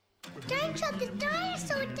Don't chop the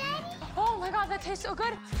dinosaur, Daddy. Oh my god, that tastes so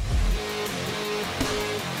good.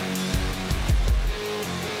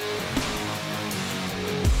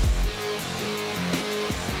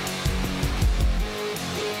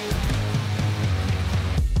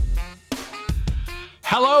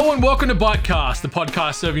 Hello and welcome to BITECAST, the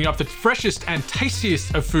podcast serving up the freshest and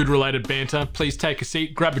tastiest of food-related banter. Please take a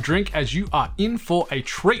seat, grab a drink, as you are in for a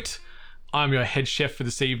treat. I'm your head chef for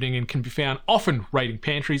this evening and can be found often raiding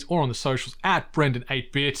pantries or on the socials at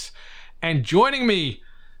Brendan8bit. And joining me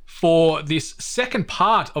for this second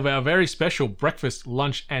part of our very special breakfast,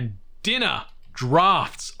 lunch and dinner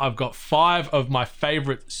drafts, I've got 5 of my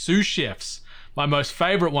favourite sous chefs. My most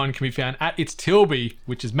favourite one can be found at It's Tilby,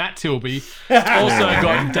 which is Matt Tilby. Also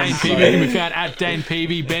got Dane Peavy, can be found at Dane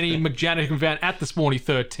Peavy. Benny McJanet can be found at The Sporny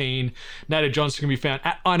 13. Nato Johnson can be found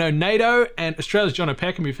at I Know Nato. And Australia's Jono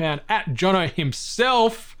Peck can be found at Jono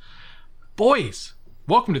himself. Boys,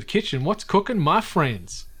 welcome to the kitchen. What's cooking, my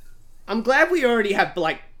friends? I'm glad we already have,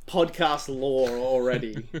 podcast lore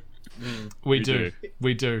already. We do.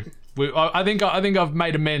 I think I've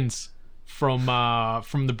made amends from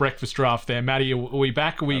the breakfast draft there. Matty, are we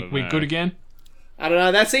back? Are we good again? I don't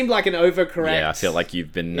know. That seemed like an overcorrect. Yeah, I feel like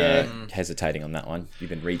you've been hesitating on that one. You've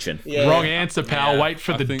been reaching. Yeah. Wrong answer, pal. Wait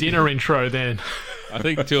for the dinner intro then. I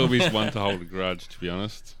think Tilby's one to hold a grudge, to be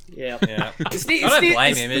honest. Yeah. I don't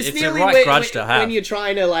blame him. It's the right grudge to have. When you're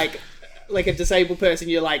trying to, like a disabled person,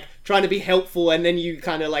 you're, trying to be helpful, and then you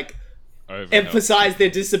kind of, emphasize their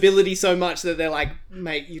disability so much that they're like,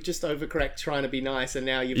 mate, you just overcorrect trying to be nice, and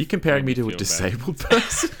now Are you comparing me to a disabled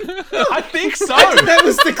person? I think so. That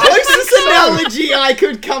was the closest analogy I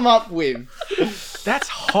could come up with. That's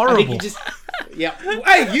I horrible. think you just... Yeah.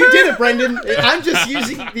 Hey, you did it, Brendan. I'm just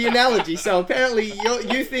using the analogy, so apparently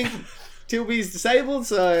you think Tilby's disabled,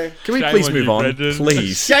 so... Can we Shame please on move you, on? Brendan.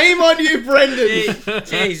 Please. Shame on you, Brendan!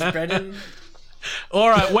 Jeez, Brendan. All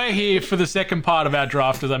right, we're here for the second part of our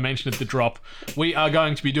draft, as I mentioned at the drop. We are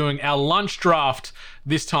going to be doing our lunch draft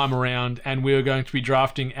this time around, and we are going to be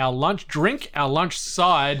drafting our lunch drink, our lunch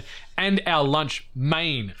side, and our lunch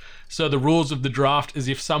main. So the rules of the draft is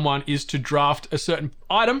if someone is to draft a certain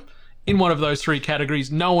item in one of those 3 categories,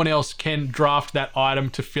 no one else can draft that item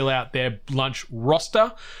to fill out their lunch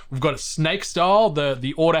roster. We've got it snake style.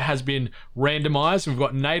 The order has been randomized. We've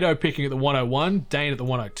got Nato picking at the 101, Dane at the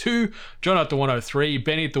 102, John at the 103,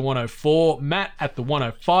 Benny at the 104, Matt at the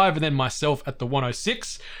 105, and then myself at the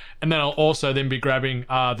 106. And then I'll also then be grabbing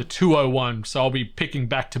the 201. So I'll be picking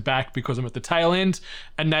back to back because I'm at the tail end,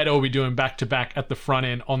 and Nato will be doing back to back at the front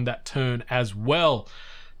end on that turn as well.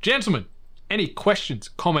 Gentlemen, any questions,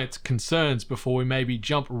 comments, concerns before we maybe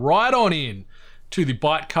jump right on in to the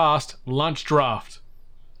BITECAST lunch draft?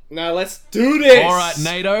 No, let's do this! All right,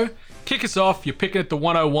 Nato, kick us off. You're picking at the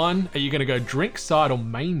 101. Are you going to go drink, side, or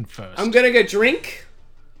main first? I'm going to go drink,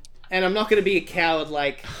 and I'm not going to be a coward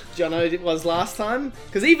like Jono was last time,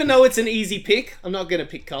 because even though it's an easy pick, I'm not going to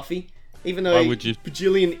pick coffee. Even though Why would you?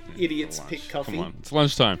 bajillion idiots pick coffee. Come on, it's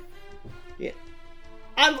lunchtime. Yeah.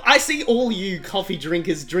 I see all you coffee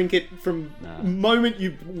drinkers drink it from moment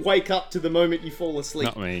you wake up to the moment you fall asleep.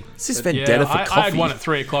 Not me. This is vendetta for coffee. I had one at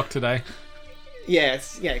 3 o'clock today.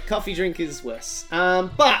 Yes, coffee drink is worse.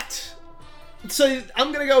 But, so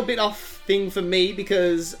I'm going to go a bit off thing for me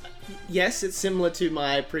because, yes, it's similar to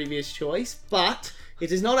my previous choice, but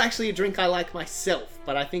it is not actually a drink I like myself,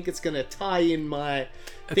 but I think it's going to tie in my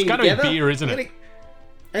thing together. It's going to be beer, isn't it?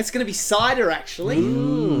 It's going to be cider, actually.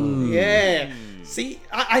 Ooh. Yeah. See,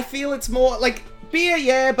 I feel it's more like beer,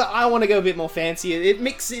 yeah, but I want to go a bit more fancy.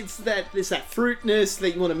 It's that fruitness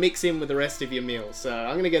that you want to mix in with the rest of your meal. So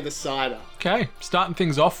I'm going to go the cider. Okay, starting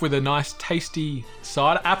things off with a nice, tasty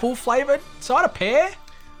cider. Apple-flavoured cider, pear?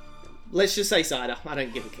 Let's just say cider. I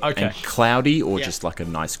don't give a care. Okay. And cloudy or just like a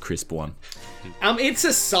nice crisp one? It's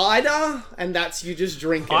a cider, and that's you just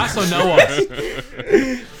drink it. Ice or no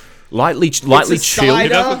ice? Lightly a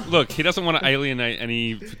chilled. cider. He doesn't want to alienate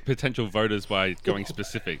any potential voters by going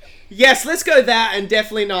specific. Yes, let's go that, and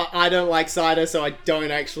definitely not. I don't like cider, so I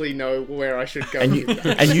don't actually know where I should go. And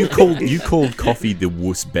you called coffee the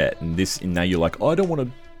wuss bet, and now you're like, oh, I don't want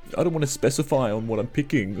to specify on what I'm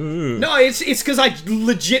picking. Ugh. No, it's because I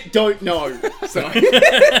legit don't know. So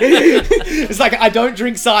it's like I don't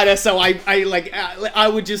drink cider, so I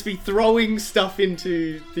would just be throwing stuff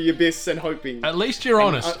into the abyss and hoping. At least you're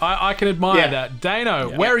honest. I can admire that.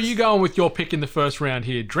 Dano, where are you going with your pick in the first round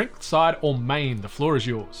here? Drink, side, or main? The floor is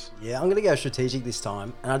yours. Yeah, I'm going to go strategic this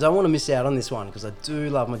time, and I don't want to miss out on this one because I do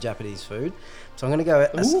love my Japanese food. So I'm going to go.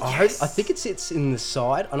 I think it sits in the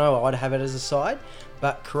side. I know I'd have it as a side,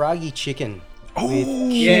 but karagi chicken with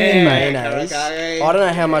cumin mayonnaise. Karagi. I don't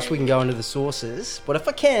know how much we can go into the sauces, but if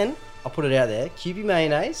I can, I'll put it out there. Cubey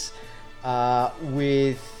mayonnaise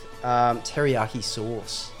with teriyaki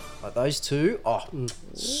sauce. Like those two,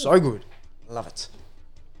 so good. Love it.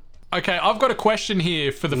 Okay, I've got a question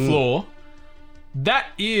here for the floor. That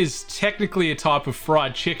is technically a type of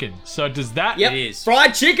fried chicken. So does that... Yep. It is.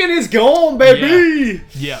 Fried chicken is gone, baby.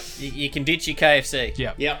 Yeah. You can ditch your KFC.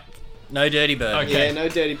 Yeah. Yep. No dirty bird. Okay. Yeah, no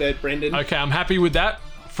dirty bird, Brendan. Okay, I'm happy with that.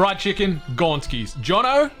 Fried chicken, Gonskis.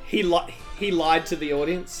 Jono? He lied to the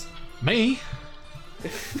audience. Me?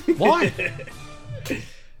 Why?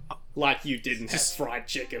 Like you didn't have fried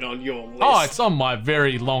chicken on your list. Oh, it's on my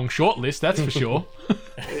very long short list, that's for sure.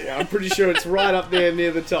 Yeah, I'm pretty sure it's right up there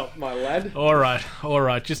near the top, my lad. All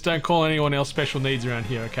right. Just don't call anyone else special needs around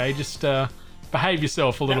here, okay? Just behave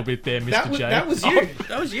yourself a little bit there, Mr. J. That was you.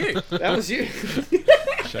 That was you. That was you.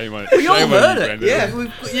 Shame on We all shame on heard you, it. Brendan.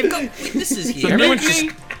 Yeah. You've got witnesses here.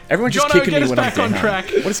 Everyone's just Jono, kicking get me us when I'm back on down. track.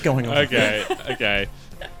 What is going on? Okay.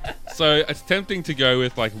 So it's tempting to go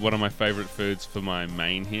with like one of my favorite foods for my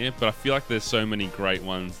main here, but I feel like there's so many great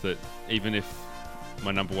ones that even if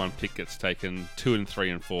my number one pick gets taken, 2 and 3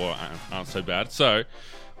 and 4 aren't so bad. So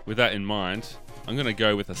with that in mind, I'm gonna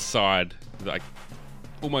go with a side that I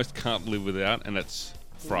almost can't live without, and that's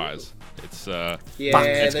fries. It's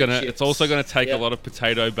it's also gonna take a lot of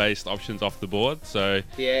potato-based options off the board. So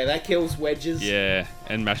yeah, that kills wedges. yeah,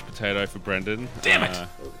 and mashed potato for Brendan. Damn it.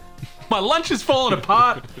 My lunch is falling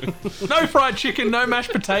apart. No fried chicken, no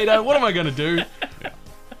mashed potato. What am I going to do?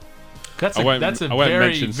 That's a very,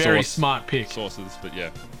 mention very smart pick. Sauces, but yeah,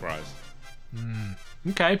 fries.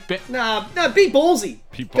 Okay. No, be ballsy.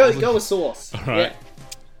 Be ballsy. Go with sauce. All right.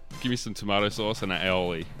 Give me some tomato sauce and an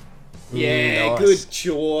aioli. Yeah, Nice. good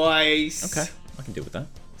choice. Okay, I can deal with that.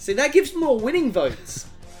 See, that gives more winning votes.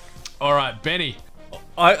 All right, Benny.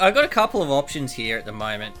 I got a couple of options here at the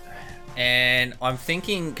moment, and I'm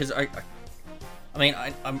thinking because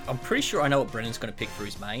I'm pretty sure I know what Brendan's going to pick for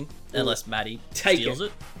his main, unless Maddie steals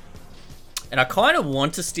it. And I kind of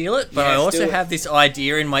want to steal it, but I also have this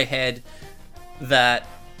idea in my head that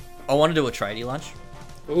I want to do a tradie lunch.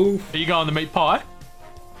 Ooh. Are you going the meat pie?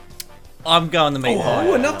 I'm going the meat pie.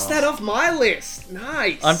 Oh, it knocks that off my list.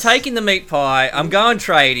 Nice. I'm taking the meat pie. I'm going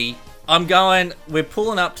tradie. We're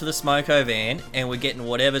pulling up to the smoko van and we're getting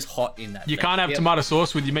whatever's hot in that You van. can't have tomato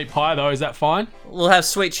sauce with your meat pie, though. Is that fine? We'll have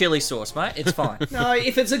sweet chili sauce, mate. It's fine. No,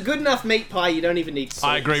 if it's a good enough meat pie, you don't even need sauce.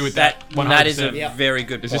 I agree with that. 100%. That is a very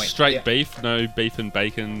good Is point. this straight beef? No beef and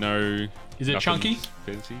bacon? No. Is it chunky?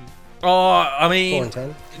 Fancy? Oh, I 4 mean, and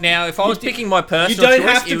 10. now if I was picking my You personal don't choice,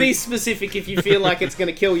 have to be specific if you feel like it's going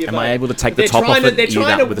to kill you. Am I able to take the top off it, eat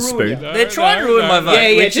that with a spoon? They're trying to ruin my vote.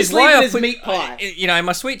 Yeah, which just is why leave it I as put meat pie. You know,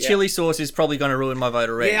 my sweet chili sauce is probably going to ruin my vote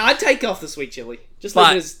already. Yeah, I'd take off the sweet chili. Just leave it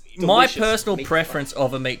But as my delicious personal meat preference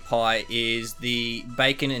of a meat pie is the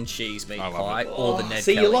bacon and cheese meat love pie it. or the pie. Ned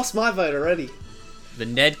See, Kelly. you lost my vote already. The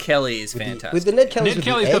Ned Kelly is fantastic. With the Ned Kelly's Ned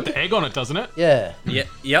Kelly's with got the the egg. egg on it, doesn't it? Yeah. Yep.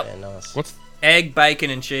 Yeah, nice. What's? Egg,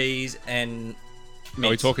 bacon, and cheese, and Are we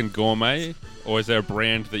mince. talking gourmet, or is there a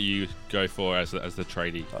brand that you go for as the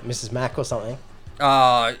tradie? Like Mrs. Mac or something.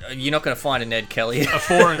 You're not going to find a Ned Kelly. A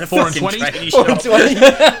 4 and 20? tradie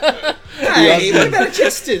shop. Hey, what about a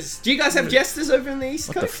Jesters? Do you guys have Jesters over in the East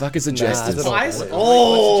What the Coast? fuck is a Nah, Jester's? it's not Pies? bad.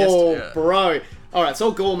 Oh, What's a Jester? bro. All right, it's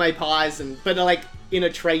all gourmet pies, but like in a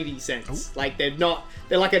tradie sense. Like they're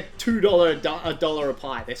like a $2 a dollar a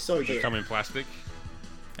pie. They're so good. Come in plastic.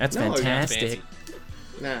 That's No, fantastic.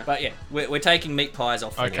 Nah. But yeah, we're taking meat pies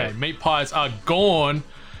off. the Okay, board. meat pies are gone.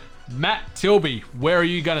 Matt Tilby, where are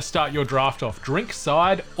you going to start your draft off? Drink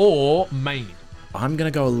side or main? I'm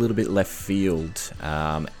going to go a little bit left field,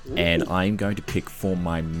 and I'm going to pick for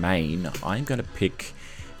my main, I'm going to pick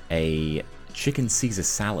a chicken Caesar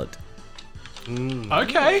salad.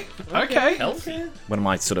 Okay. Healthy. One of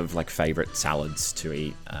my sort of like favorite salads to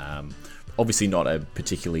eat. Obviously not a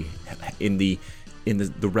particularly in the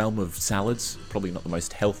realm of salads, probably not the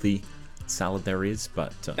most healthy salad there is,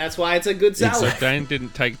 but That's why it's a good So salad. Dane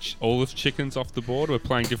didn't take all his chickens off the board. We're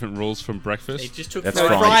playing different rules from breakfast. He just took that's fried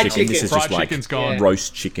fried, fried chicken. This chicken. is Fried just like chicken's gone.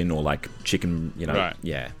 roast chicken or like chicken, you know, Right.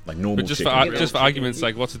 yeah, like normal But just chicken. for argument's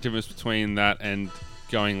sake, what's the difference between that and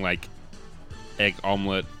going like egg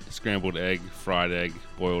omelette, scrambled egg, fried egg,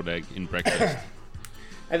 boiled egg in breakfast?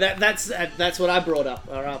 And that's what I brought up.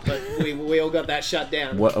 All right, but we all got that shut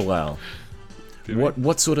down. Well,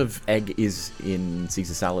 what sort of egg is in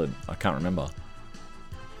Caesar salad? I can't remember.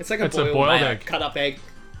 It's like It's a a boiled egg. cut up egg.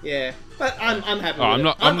 Yeah, but I'm happy. Oh,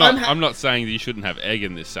 with I'm not saying that you shouldn't have egg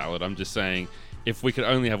in this salad. I'm just saying if we could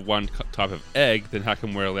only have one type of egg, then how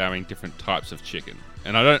come we're allowing different types of chicken?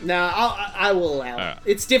 And I don't. No, I will allow it. Alright.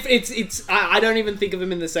 It's different. It's I don't even think of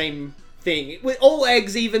them in the same thing. With all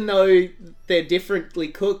eggs, even though they're differently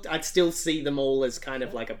cooked, I'd still see them all as kind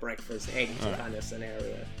of like a breakfast egg kind of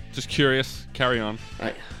scenario. Just curious. Carry on.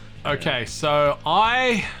 Okay, so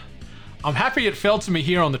I'm happy it fell to me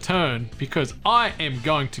here on the turn because I am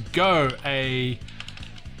going to go a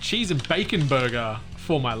cheese and bacon burger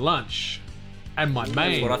for my lunch and my That's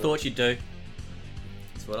main. what I thought you'd do.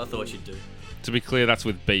 That's what I thought you'd do. To be clear, that's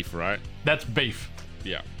with beef, right? That's beef.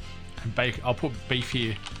 Yeah. And bacon. I'll put beef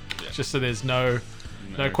here, just so there's no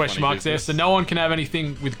No question funny marks there. business. So no one can have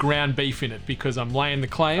anything with ground beef in it because I'm laying the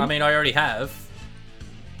claim. I mean, I already have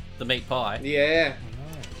the meat pie. Yeah.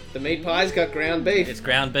 The meat pie's got ground beef. It's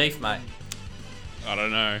ground beef, mate. I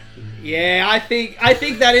don't know. Yeah, I think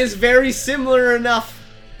that is very similar enough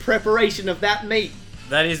preparation of that meat.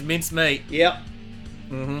 That is minced meat. Yep.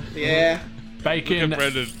 Yeah. bacon. Look at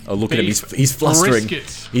Brendan. Oh, look at him. beef He's flustering.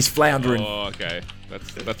 brisket. He's floundering. Oh, okay.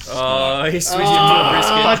 That's Oh, smart. he switched it to a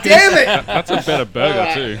Oh, brisket. damn it! That's a better burger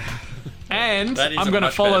Alright. too. And That is I'm a going to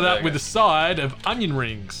much follow better that burger. with a side of onion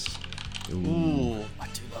rings. Ooh, I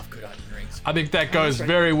do love good onion rings. I think that goes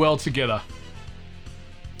very well together.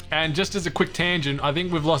 And just as a quick tangent, I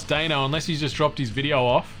think we've lost Dano unless he's just dropped his video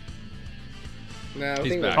off. No, I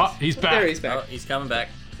He's think back. Oh, he's back. There he's Oh, back. he's coming back.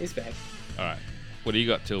 He's back. All right. What do you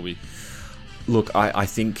got, Tilby? Look, I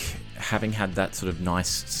think having had that sort of nice,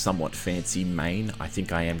 somewhat fancy main, I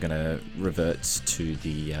think I am going to revert to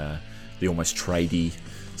the almost tradey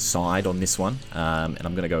side on this one, and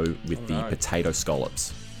I'm going to go with the potato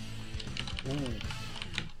scallops.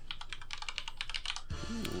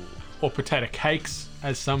 Or potato cakes,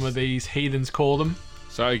 as some of these heathens call them.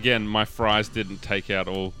 So again, my fries didn't take out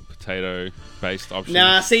all potato-based options.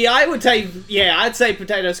 Nah, see, I'd say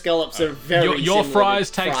potato scallops are very Your similar to fries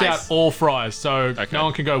takes out all fries, so Okay. no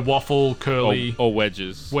one can go waffle, curly, or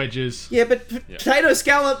wedges. wedges. Yeah, but potato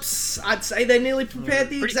scallops, I'd say they're nearly prepared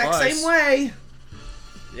the Pretty exact close. same way.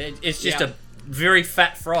 It's just Yeah. a very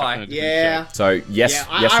fat fry. Yeah. So, yes,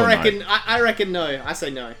 Yeah, yes I or reckon. no? I reckon no. I say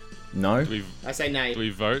no. No? I say nay. Do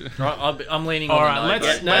we vote? I'm leaning All on right, the no.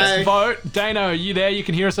 let's No. let's vote. Dano, are you there? You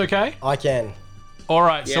can hear us okay? I can. All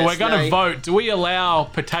right, so Yes, we're going to no. vote. Do we allow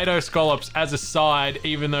potato scallops as a side,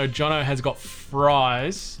 even though Jono has got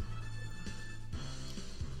fries?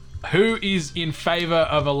 Who is in favour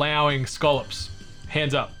of allowing scallops?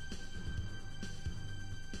 Hands up.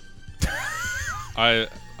 I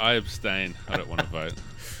abstain. I don't want to vote.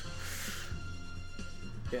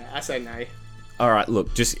 Yeah, I say nay. All right,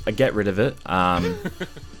 look, just get rid of it.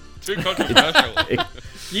 Too controversial.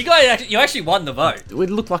 You actually won the vote. It would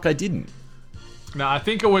look like I didn't. No, I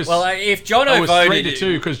think it was. Well, if Jono it was voted,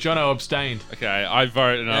 3-2 because Jono abstained. Okay, I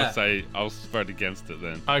vote, and Yeah. I'll vote against it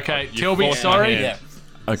then. Okay, You Tilby, forced my sorry. hand.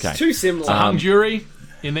 yeah. Okay. Too similar. Hung jury.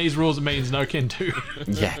 In these rules, it means no can do.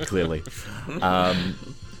 Yeah, clearly.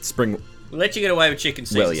 Spring. We'll let you get away with chicken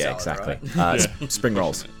Caesar Well, yeah, salad, exactly. right? Spring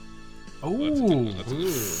rolls. Ooh.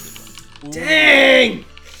 Dang!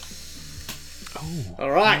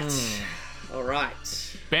 All right. All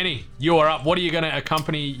right. Benny, you are up. What are you going to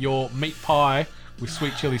accompany your meat pie with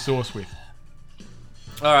sweet chili sauce with?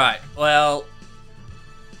 All right. Well,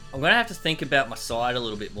 I'm gonna have to think about my side a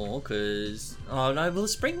little bit more because the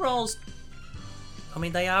spring rolls. I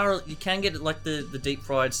mean, they are. You can get like the deep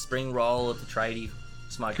fried spring roll at the tradie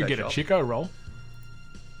smoker Could get a shop. Chico roll.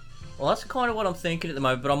 Well, that's kind of what I'm thinking at the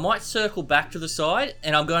moment, but I might circle back to the side,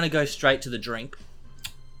 and I'm going to go straight to the drink,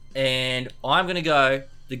 and I'm going to go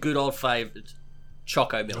the good old favourite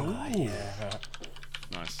Choco Milk.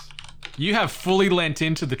 Nice. You have fully lent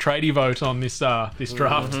into the tradie vote on this this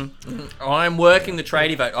draft. I'm working the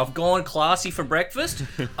tradie vote. I've gone classy for breakfast.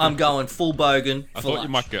 I'm going full bogan I for thought lunch. you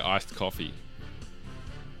might go iced coffee.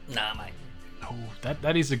 Nah, mate. Oh,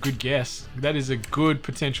 that is a good guess. That is a good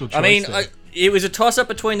potential choice. I mean, there. it was a toss-up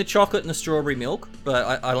between the chocolate and the strawberry milk,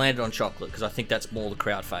 but I landed on chocolate because I think that's more the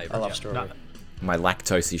crowd favourite. I love strawberry. My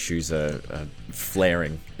lactose issues are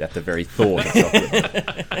flaring at the very thought of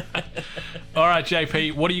chocolate. All right,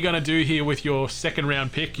 JP, what are you going to do here with your second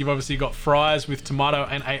round pick? You've obviously got fries with tomato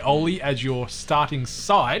and aioli as your starting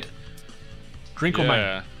side. Drink or main?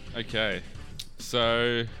 Yeah. Okay.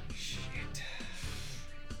 So.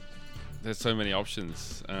 There's so many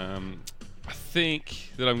options. I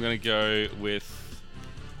think that I'm going to go with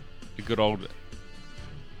the good old.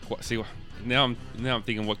 Now I'm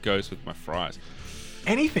thinking what goes with my fries.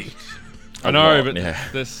 Anything. I know, lot, but yeah.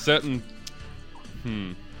 there's certain.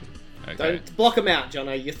 Okay. Don't block them out,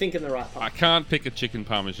 Jono. You're thinking the right I part. can't pick a chicken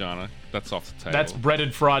parmigiana. That's off the table. That's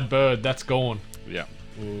breaded fried bird. That's gone. Yeah.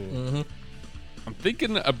 I'm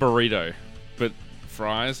thinking a burrito, but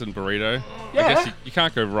fries and burrito. Yeah. I guess you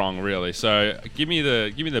can't go wrong, really. So give me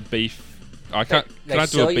the beef I can't. They Can I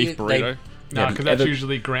do sell a beef you- burrito? No, because that's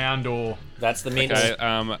usually ground or. That's the mince. Okay.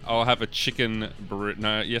 I'll have a chicken burrito.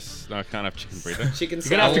 No, I can't have chicken burrito. Chicken You're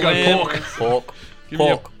gonna have to go Lamb. pork. Pork. Give me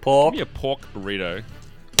a- Pork. Give me a pork burrito.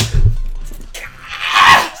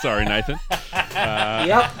 Sorry, Nathan.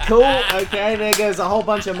 Yep, cool. Okay, there goes a whole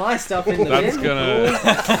bunch of my stuff in the That's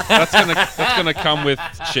bin. gonna come with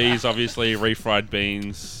cheese, obviously, refried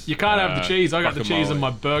beans. You can't have the cheese. I got the cheese guacamole. on my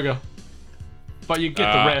burger. But you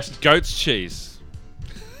get the rest. Goat's cheese.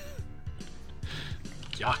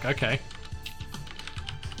 Yuck. Okay.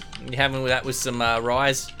 You having that with some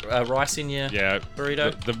rice in your Yeah.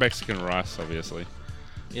 burrito? The Mexican rice, obviously.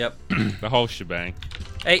 Yep. The whole shebang.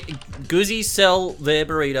 Hey, Goozies sell their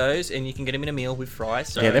burritos, and you can get them in a meal with fries.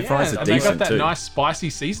 So Yeah, their fries are and they got decent that too. nice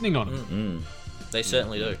spicy seasoning on them. they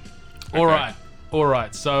certainly do. All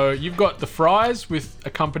right. So you've got the fries with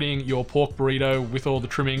accompanying your pork burrito with all the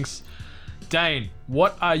trimmings. Dane,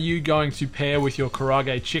 what are you going to pair with your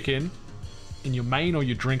karage chicken in your main or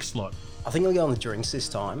your drink slot? I think I'll go on the drinks this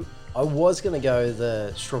time. I was going to go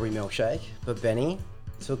the strawberry milkshake, but Benny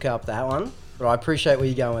took up that one. But I appreciate where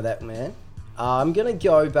you're going with that, man. I'm going to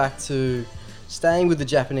go back to staying with the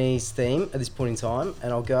Japanese theme at this point in time,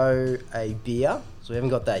 and I'll go a beer. So we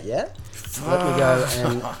haven't got that yet. Let me go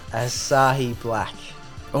an Asahi Black.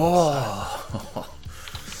 Oh,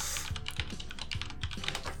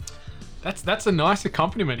 That's a nice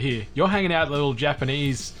accompaniment here. You're hanging out at a little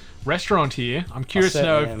Japanese restaurant here. I'm curious to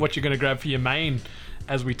know certainly am. what you're going to grab for your main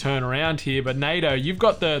as we turn around here. But Nato, you've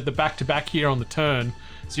got the back-to-back here on the turn.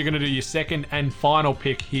 So you're going to do your second and final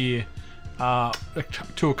pick here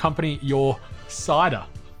to accompany your cider.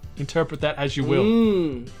 Interpret that as you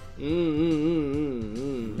will.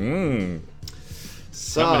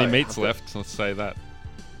 So, Not many meats left, let's say that.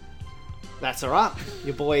 that's alright.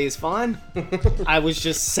 Your boy is fine. I was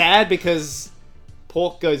just sad because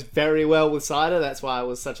pork goes very well with cider. That's why it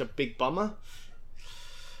was such a big bummer.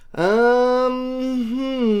 I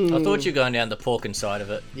thought you were going down the pork and side of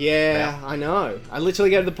it. Yeah, I know. I literally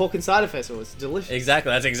go to the pork and cider festival. It's delicious. Exactly.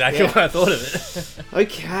 That's exactly what I thought of it.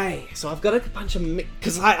 Okay, so I've got a bunch of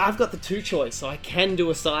because I've got the two choice, so I can do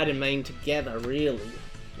a side and main together. Really,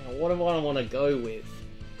 now what do I want to go with?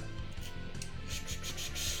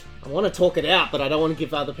 I want to talk it out, but I don't want to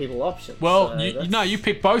give other people options. Well, so you that's-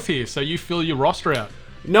 pick both here, so you fill your roster out.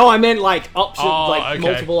 No, I meant like options, Oh, like okay.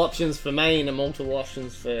 multiple options for main and multiple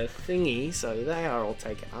options for thingy. So they are all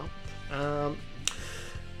taken up.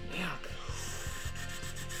 Yeah.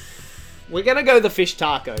 We're gonna go the fish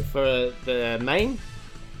taco for the main.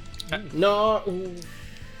 No. Ooh.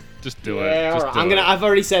 Just do it. Yeah, Just alright. do it. I've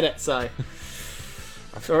already said it, so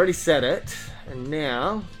I've already said it, and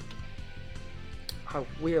now I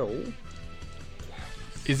will.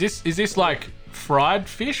 Is this like fried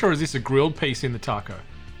fish or is this a grilled piece in the taco?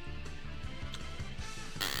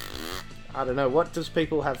 I don't know. What does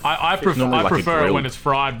people have? I fish prefer on? Normally like a it when grilled. it's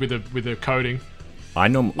fried with a coating. I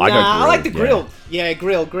go Nah, grilled. I like the yeah. grilled. Yeah,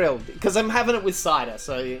 grilled. Because I'm having it with cider,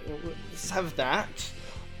 so let's have that.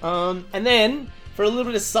 And then, for a little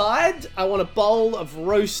bit of side, I want a bowl of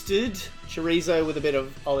roasted chorizo with a bit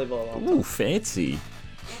of olive oil on top. Ooh, fancy.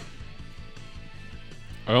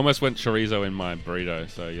 I almost went chorizo in my burrito,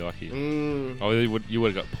 so you're lucky. Oh, you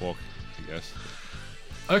would have got pork, I guess.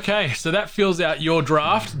 Okay, so that fills out your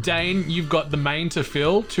draft. Dane, you've got the main to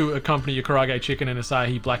fill to accompany your karage chicken and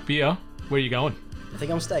Asahi black beer. Where are you going? I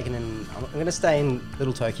think I'm going to stay in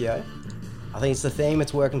Little Tokyo. I think it's the theme.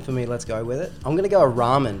 It's working for me. Let's go with it. I'm going to go a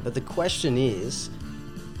ramen, but the question is,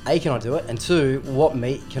 A, can I do it? And 2, what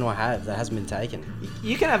meat can I have that hasn't been taken?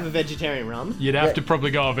 You can have a vegetarian ramen. You'd have Yeah. to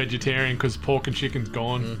probably go a vegetarian because pork and chicken's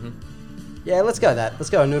gone. Yeah, let's go that. Let's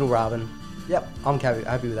go a noodle ramen. Yep, I'm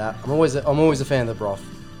happy with that. I'm always a fan of the broth.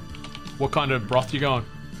 What kind of broth you going?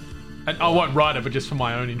 And I won't write it, but just for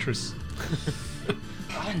my own interests.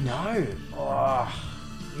 I don't know. Oh,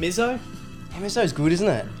 Miso? miso's good, isn't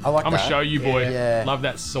it? I like I'm that. a shoyu boy. Yeah. Love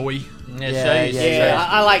that soy. Yeah, Yeah,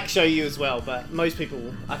 I like shoyu as well, but most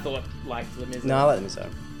people, I thought, liked the miso. No, I like the miso.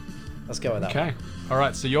 Let's go with that. Okay. All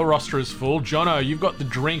right, so your roster is full. Jono, you've got the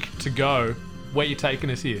drink to go. Where you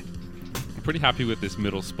taking us here? I'm pretty happy with this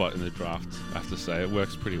middle spot in the draft, I have to say. It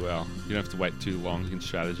works pretty well. You don't have to wait too long. You can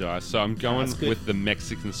strategize. So I'm going that's good. with the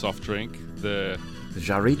Mexican soft drink, the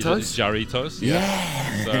Jarritos? Jarritos.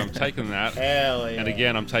 Yeah. So I'm taking that. Hell yeah. And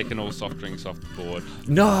again, I'm taking all soft drinks off the board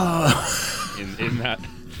No.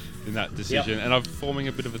 in that decision. And I'm forming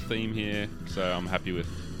a bit of a theme here, so I'm happy with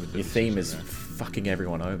the Your theme decision is there. fucking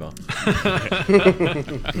everyone over.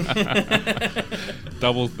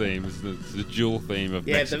 Double theme. It's the dual theme of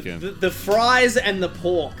Yeah, Mexican. the fries and the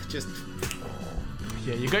pork just.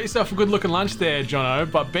 Yeah, you got yourself a good looking lunch there, Jono.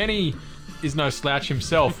 But Benny, is no slouch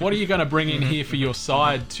himself. What are you going to bring in here for your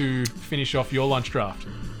side to finish off your lunch draft?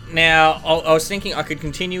 Now, I was thinking I could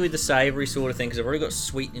continue with the savoury sort of thing because I've already got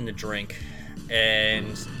sweet in the drink.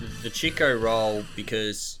 And the Chico roll,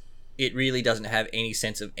 because it really doesn't have any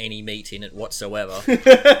sense of any meat in it whatsoever.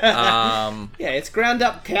 Yeah, it's ground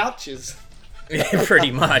up couches. Yeah,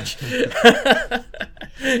 pretty much.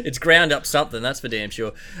 It's ground up something, that's for damn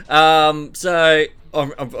sure. So I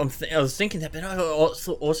was thinking that, but I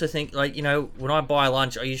also think, like, you know, when I buy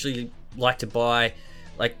lunch, I usually like to buy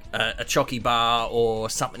like a chocky bar or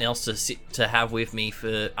something else to have with me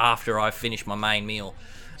for after I finish my main meal.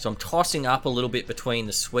 So I'm tossing up a little bit between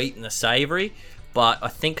the sweet and the savoury, but I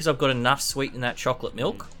think because I've got enough sweet in that chocolate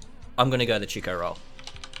milk, I'm going to go the Chico roll.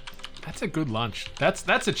 That's a good lunch.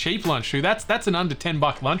 That's a cheap lunch, too. That's an under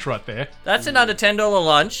 $10 lunch right there. That's an under $10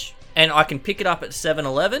 lunch, and I can pick it up at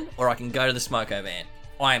 7-Eleven or I can go to the Smoko van.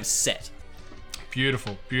 I am set.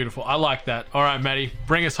 Beautiful, beautiful. I like that. All right, Matty,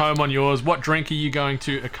 bring us home on yours. What drink are you going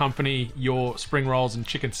to accompany your spring rolls and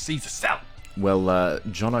chicken Caesar salad? Well,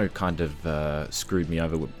 Jono kind of screwed me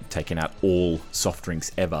over with taking out all soft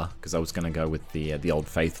drinks ever because I was going to go with the old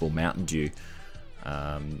faithful Mountain Dew.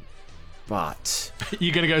 But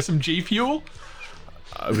you going to go some G Fuel?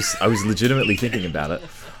 I was legitimately thinking about it.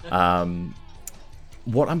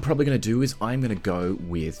 What I'm probably going to do is I'm going to go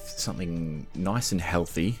with something nice and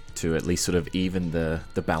healthy to at least sort of even the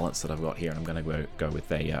balance that I've got here. And I'm going to go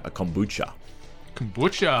with a kombucha.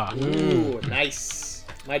 Kombucha. Ooh, nice.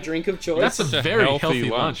 My drink of choice. That's a very healthy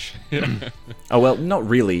lunch. Oh, well, not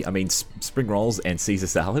really. I mean, spring rolls and Caesar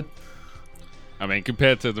salad. I mean,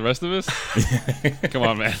 compared to the rest of us? Come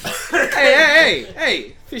on, man.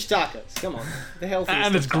 Hey, fish tacos. Come on. The healthiest.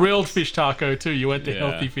 And it's grilled fish taco too. You went to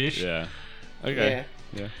healthy fish. Yeah. Okay.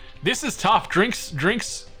 Yeah. This is tough.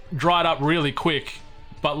 Drinks dried up really quick.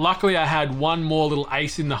 But luckily I had one more little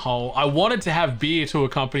ace in the hole. I wanted to have beer to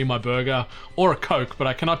accompany my burger or a Coke, but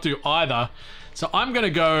I cannot do either. So I'm going to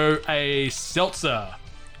go a seltzer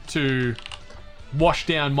to wash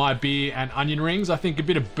down my beer and onion rings. I think a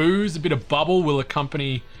bit of booze, a bit of bubble will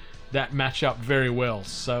accompany that matchup very well.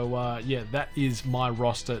 So, yeah, that is my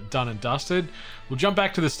roster done and dusted. We'll jump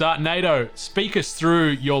back to the start. Nato, speak us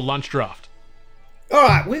through your lunch draft. All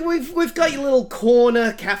right, we've got your little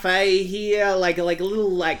corner cafe here, like a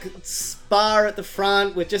little spa at the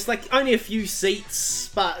front with just like only a few seats,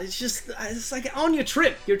 but it's like on your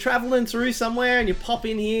trip. You're traveling through somewhere and you pop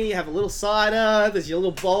in here, you have a little cider, there's your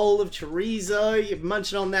little bowl of chorizo, you're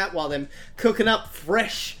munching on that while they're cooking up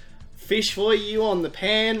fresh fish for you on the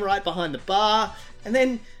pan right behind the bar, and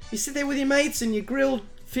then you sit there with your mates and your grilled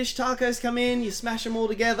fish tacos come in, you smash them all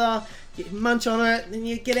together, you munch on it, and then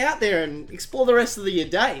you get out there and explore the rest of your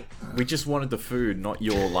day. We just wanted the food, not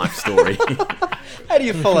your life story. How do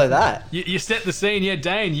you follow that? You set the scene. Yeah,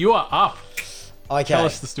 Dane, you are up. Okay. Tell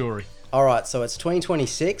us the story. All right, so it's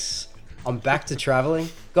 2026. I'm back to traveling.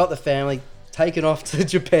 Got the family taken off to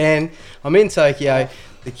Japan. I'm in Tokyo.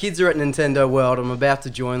 The kids are at Nintendo World. I'm about to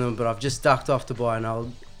join them, but I've just ducked off to buy an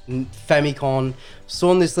old Famicom.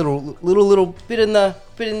 Saw this little bit in the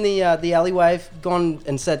alleyway. Gone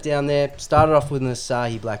and sat down there. Started off with an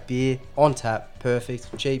Asahi black beer on tap,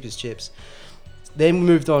 perfect, cheap as chips. Then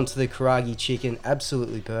moved on to the Karagi chicken,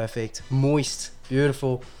 absolutely perfect, moist,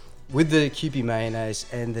 beautiful, with the Kewpie mayonnaise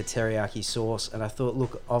and the teriyaki sauce. And I thought,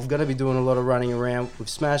 look, I'm going to be doing a lot of running around. We've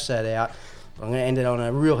smashed that out. I'm going to end it on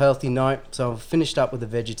a real healthy note. So I've finished up with the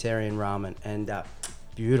vegetarian ramen, and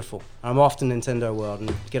beautiful. I'm off to Nintendo World and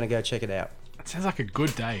going to go check it out. It sounds like a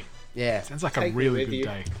good day. Yeah. Sounds like a really good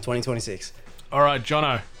day. 2026. All right,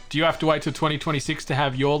 Jono, do you have to wait till 2026 to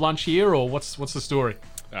have your lunch here, or what's the story?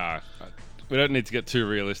 We don't need to get too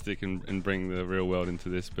realistic and bring the real world into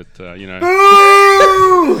this, but you know,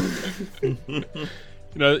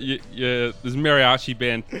 there's a mariachi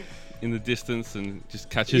band in the distance and just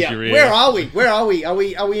catches your ear. Where are we?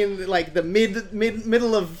 Are we in like the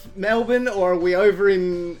middle of Melbourne, or are we over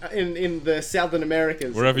in the Southern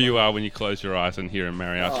Americas? Wherever you are when you close your eyes and hear a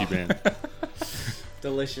mariachi band.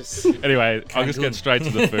 Delicious. Anyway, I'll just get straight to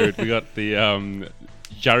the food. We got the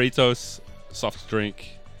Jarritos soft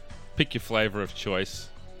drink. Pick your flavor of choice.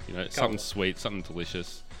 You know, something sweet, something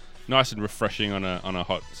delicious, nice and refreshing on a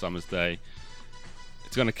hot summer's day.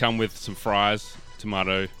 It's going to come with some fries,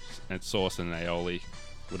 tomato, and sauce and aioli.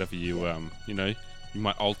 Whatever you you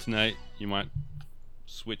might alternate. You might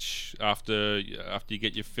switch after you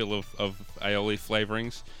get your fill of aioli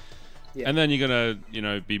flavorings. Yeah. And then you're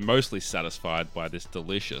gonna be mostly satisfied by this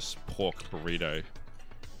delicious pork burrito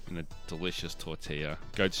and a delicious tortilla,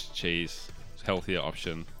 goat's cheese. Healthier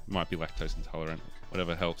option, might be lactose intolerant,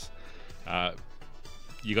 whatever helps.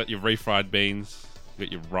 You got your refried beans, you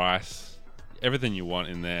got your rice, everything you want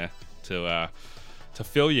in there to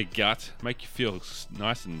fill your gut, make you feel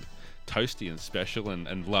nice and toasty and special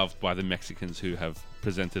and loved by the Mexicans who have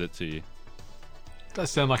presented it to you. Does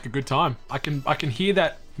sound like a good time. I can hear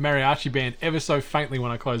that mariachi band ever so faintly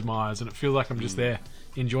when I close my eyes, and it feels like I'm just there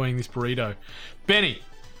enjoying this burrito. Benny,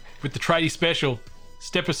 with the tradie special,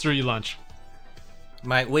 step us through your lunch.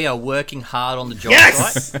 Mate, we are working hard on the job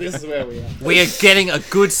Yes! site. This is where we are. We are getting a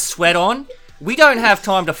good sweat on. We don't have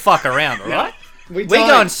time to fuck around, all right? We're We're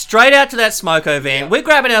going straight out to that smoko van. We're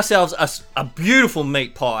grabbing ourselves a beautiful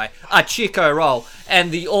meat pie, a Chico roll,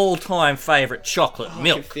 and the all-time favourite chocolate I can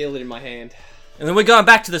milk. feel it in my hand. And then we're going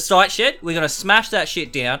back to the site shed. We're going to smash that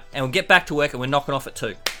shit down, and we'll get back to work, and we're knocking off at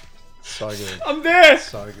 2. So good. I'm there!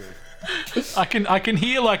 So good. I can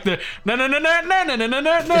hear like the no, the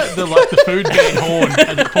like the food van horn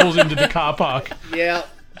as it pulls into the car park. Yeah,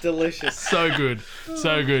 delicious. So good,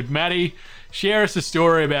 so good. Maddie, share us a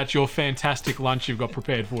story about your fantastic lunch you've got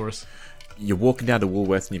prepared for us. You're walking down to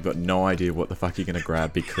Woolworths and you've got no idea what the fuck you're going to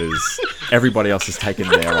grab because everybody else has taken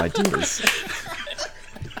their ideas.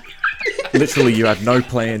 Literally, you have no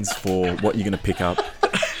plans for what you're going to pick up.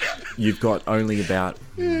 You've got only about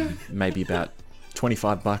maybe about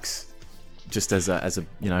 $25 just as a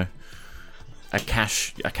you know a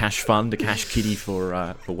cash fund, a cash kitty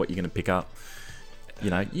for what you're going to pick up. You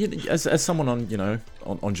know, as someone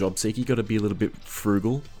on job seek, you got to be a little bit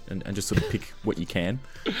frugal and just sort of pick what you can.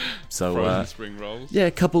 So Frozen spring rolls. yeah,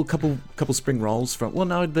 a couple spring rolls from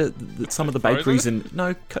some of the bakeries and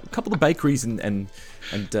couple of bakeries and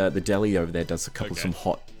the deli over there does a couple of some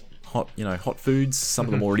hot foods. Some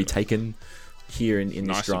of them already taken here in this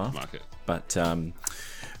Nice draft. supermarket. But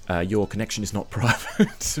your connection is not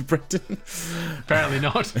private, Brendan. Apparently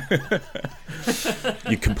not.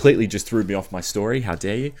 You completely just threw me off my story. How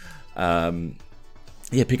dare you?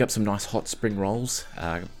 Pick up some nice hot spring rolls.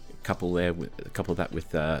 A couple of that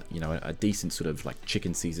with a decent sort of like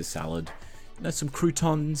chicken Caesar salad. Some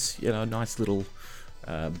croutons. Nice little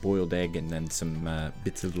boiled egg, and then some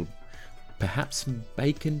bits of perhaps some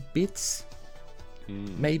bacon bits,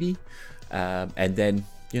 maybe, and then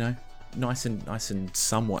nice and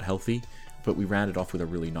somewhat healthy, but we rounded off with a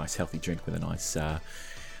really nice healthy drink with a nice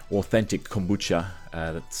authentic kombucha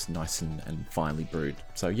that's nice and finely brewed.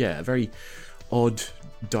 So yeah, a very odd,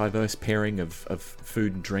 diverse pairing of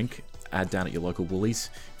food and drink. Add down at your local Woolies.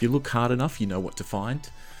 If you look hard enough, you know what to find.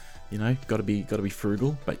 Got to be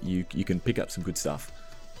frugal, but you can pick up some good stuff.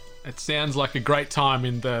 It sounds like a great time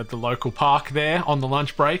in the local park there on the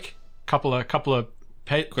lunch break. Couple of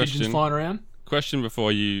pigeons flying around. Question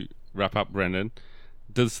before you wrap up, Brendan.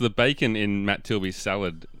 Does the bacon in Matt Tilby's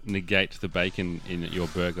salad negate the bacon in your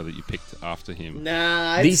burger that you picked after him?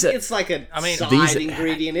 Nah, it's like a side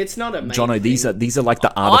ingredient. It's not a main Jono, thing. these are like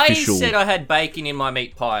the artificial. I said I had bacon in my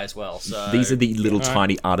meat pie as well. So these are the little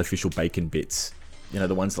tiny artificial bacon bits.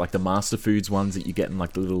 The ones like the Master Foods ones that you get in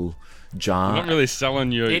like the little jar. You're not really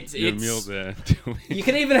selling your meal there. You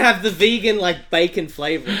can even have the vegan like bacon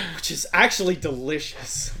flavor, which is actually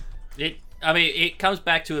delicious. It comes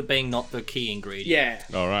back to it being not the key ingredient.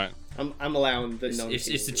 Yeah. All right. I'm allowing the non.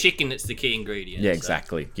 It's the chicken that's the key ingredient. Yeah, so.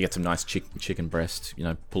 exactly. You get some nice chicken breast.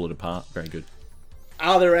 Pull it apart. Very good.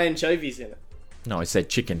 Are there anchovies in it? No, I said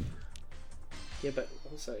chicken. Yeah, but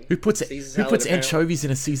also Who puts anchovies in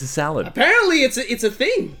a Caesar salad? Apparently, it's a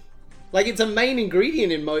thing. Like it's a main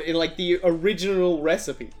ingredient in like the original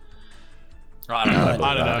recipe. I don't know.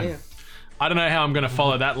 I don't know. Yeah. I don't know how I'm going to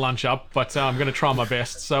follow that lunch up, but I'm going to try my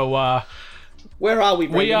best. So where are we,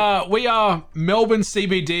 Brendan? we are Melbourne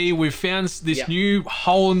CBD. We've found this new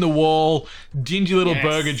hole in the wall, dingy little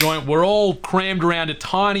burger joint. We're all crammed around a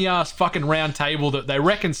tiny ass fucking round table that they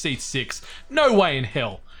reckon seats 6. No way in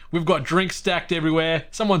hell. We've got drinks stacked everywhere.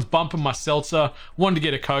 Someone's bumping my seltzer. Wanted to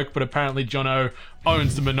get a Coke, but apparently Jono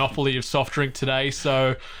owns the monopoly of soft drink today.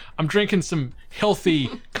 So I'm drinking some healthy,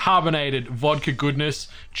 carbonated vodka goodness,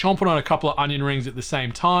 chomping on a couple of onion rings at the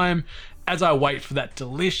same time as I wait for that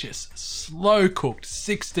delicious, slow-cooked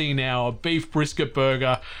 16-hour beef brisket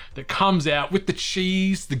burger that comes out with the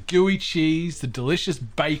cheese, the gooey cheese, the delicious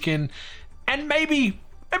bacon, and maybe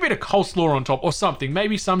a bit of coleslaw on top or something.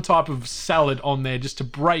 Maybe some type of salad on there just to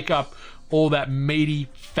break up all that meaty,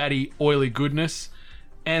 fatty, oily goodness.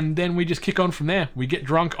 And then we just kick on from there. We get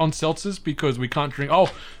drunk on seltzers because we can't drink.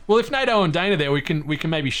 Oh, well, if Nato and Dana are there, we can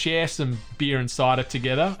maybe share some beer and cider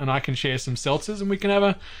together, and I can share some seltzers, and we can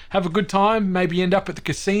have a good time. Maybe end up at the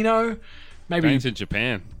casino. Maybe Dane's in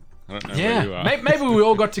Japan. I don't know where you are. Maybe we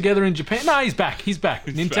all got together in Japan. No, he's back.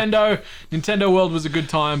 Nintendo World was a good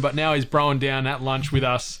time, but now he's broing down at lunch with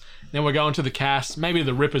us. Then we're going to the cast. Maybe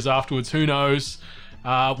the Rippers afterwards. Who knows?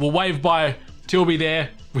 We'll wave by Tilby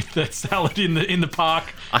there. with the salad in the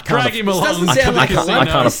park. I can't Drag aff- him This along. doesn't to sound the like a casino. I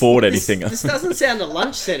can't afford anything. This doesn't sound a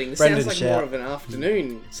lunch setting. This Brendan, sounds like shout. more of an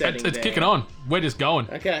afternoon setting. It's there. kicking on. We're just going.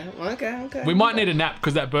 Okay. We might need a nap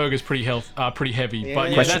because that burger's pretty heavy. Yeah,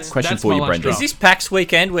 But yeah, yeah. that's Question that's for my you, lunch Brendan. draft. Is this PAX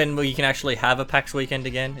weekend when you can actually have a PAX weekend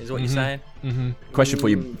again? Is what you're saying? Question for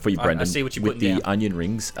you, Brendan. I see what you're With putting the down. onion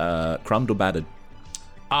rings, crumbed or battered?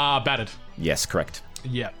 Battered. Yes, correct.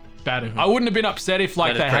 Yeah, battered. I wouldn't have been upset if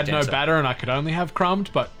like That is they had correct no answer. batter and I could only have crumbed,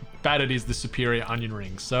 but battered is the superior onion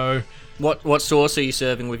ring. So What sauce are you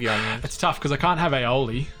serving with your onions? it's tough because I can't have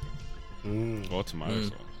aioli. Or tomato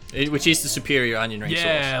sauce. Which is the superior onion ring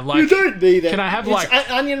Yeah, sauce. like You don't need it. Can I have, It's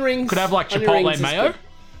like- onion rings? could I have like onion chipotle rings is mayo?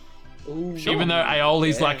 good. Ooh, Even though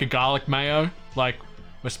aioli's Yeah. like a garlic mayo, like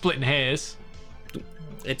we're splitting hairs.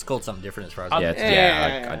 It's called something different as far as Yeah,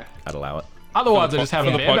 Yeah. I'd allow it. Otherwise, I just have for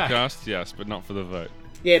a the bareback. podcast, yes, but not for the vote.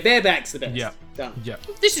 Yeah, bareback's the best. Yeah. Done. Yeah,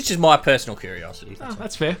 This is just my personal curiosity.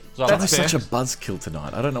 that's fair. So That's That's fair. such a buzzkill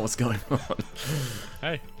tonight. I don't know what's going on.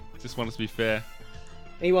 Hey, just want us to be fair.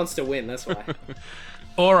 He wants to win, that's why.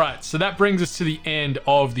 All right, so that brings us to the end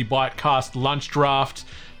of the BITECAST lunch draft.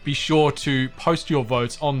 Be sure to post your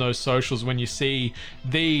votes on those socials when you see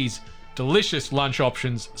these delicious lunch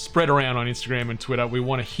options spread around on Instagram and Twitter. We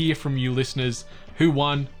want to hear from you listeners. Who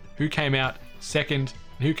won? Who came out second?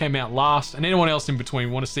 Who came out last? And anyone else in between.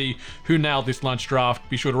 We want to see who nailed this lunch draft.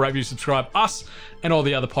 Be sure to rate, review, subscribe us and all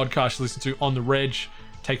the other podcasts you listen to on the reg.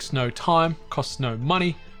 Takes no time, costs no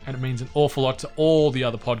money, and it means an awful lot to all the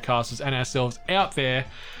other podcasters and ourselves out there.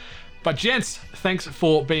 But gents, thanks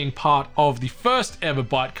for being part of the first ever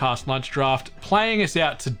BITECAST lunch draft. Playing us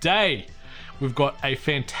out today, we've got a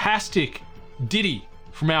fantastic ditty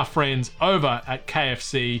from our friends over at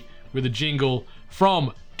KFC with a jingle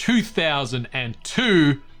from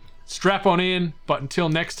 2002. Strap on in, but until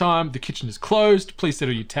next time, the kitchen is closed. Please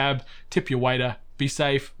settle your tab, tip your waiter, be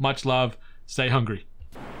safe, much love, stay hungry.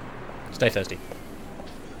 Stay thirsty.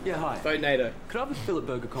 Yeah, hi. Vote NATO. Could I have a fillet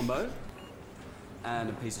burger combo? And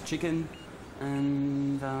a piece of chicken?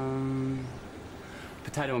 And,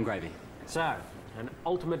 potato and gravy? So, an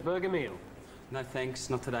ultimate burger meal. No thanks,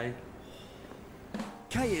 not today.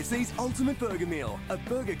 KFC's Ultimate Burger Meal. A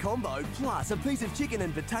burger combo plus a piece of chicken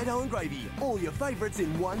and potato and gravy. All your favourites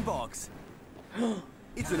in one box.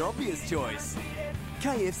 It's an obvious choice.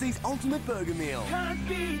 KFC's Ultimate Burger Meal.